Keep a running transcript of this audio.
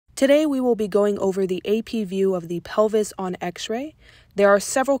Today we will be going over the AP view of the pelvis on X-ray. There are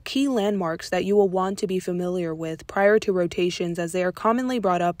several key landmarks that you will want to be familiar with prior to rotations, as they are commonly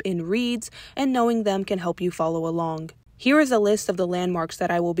brought up in reads, and knowing them can help you follow along. Here is a list of the landmarks that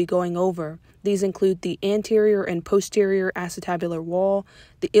I will be going over. These include the anterior and posterior acetabular wall,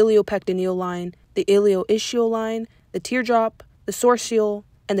 the iliopectineal line, the ilioischial line, the teardrop, the sourcial,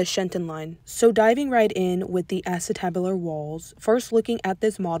 and the shenton line. So diving right in with the acetabular walls, first looking at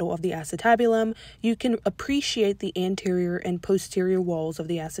this model of the acetabulum, you can appreciate the anterior and posterior walls of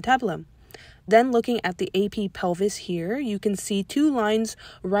the acetabulum. Then looking at the AP pelvis here, you can see two lines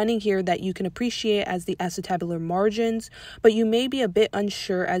running here that you can appreciate as the acetabular margins, but you may be a bit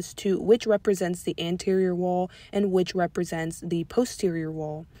unsure as to which represents the anterior wall and which represents the posterior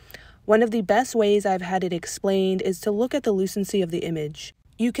wall. One of the best ways I've had it explained is to look at the lucency of the image.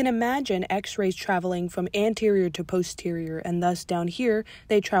 You can imagine X-rays traveling from anterior to posterior, and thus down here,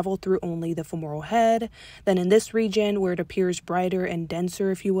 they travel through only the femoral head. Then in this region, where it appears brighter and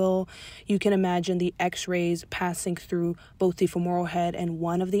denser, if you will, you can imagine the X-rays passing through both the femoral head and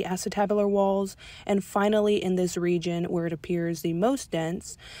one of the acetabular walls. And finally, in this region, where it appears the most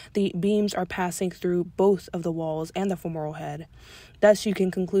dense, the beams are passing through both of the walls and the femoral head. Thus, you can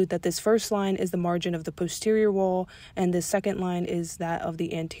conclude that this first line is the margin of the posterior wall, and this second line is that of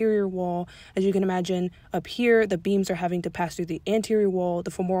the anterior wall. As you can imagine, up here, the beams are having to pass through the anterior wall, the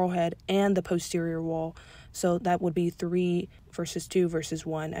femoral head, and the posterior wall. So that would be 3 versus 2 versus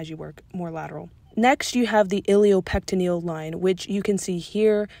 1 as you work more lateral. Next, you have the iliopectineal line, which you can see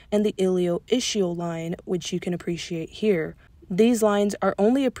here, and the ilioischial line, which you can appreciate here. These lines are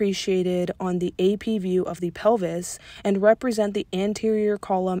only appreciated on the AP view of the pelvis and represent the anterior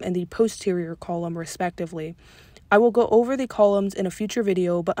column and the posterior column respectively. I will go over the columns in a future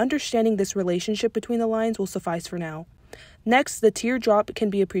video, but understanding this relationship between the lines will suffice for now. Next, the teardrop can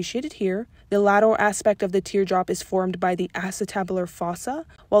be appreciated here. The lateral aspect of the teardrop is formed by the acetabular fossa,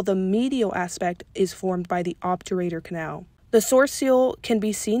 while the medial aspect is formed by the obturator canal. The sourcial can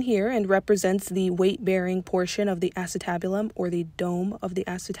be seen here and represents the weight-bearing portion of the acetabulum, or the dome of the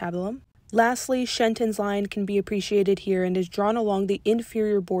acetabulum. Lastly, Shenton's line can be appreciated here and is drawn along the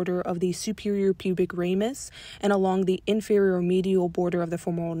inferior border of the superior pubic ramus and along the inferior medial border of the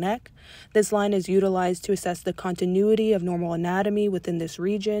femoral neck. This line is utilized to assess the continuity of normal anatomy within this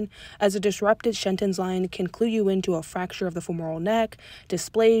region, as a disrupted Shenton's line can clue you into a fracture of the femoral neck,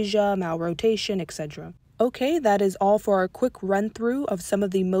 dysplasia, malrotation, etc. Okay, that is all for our quick run-through of some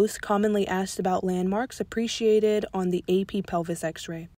of the most commonly asked about landmarks appreciated on the AP pelvis X-ray.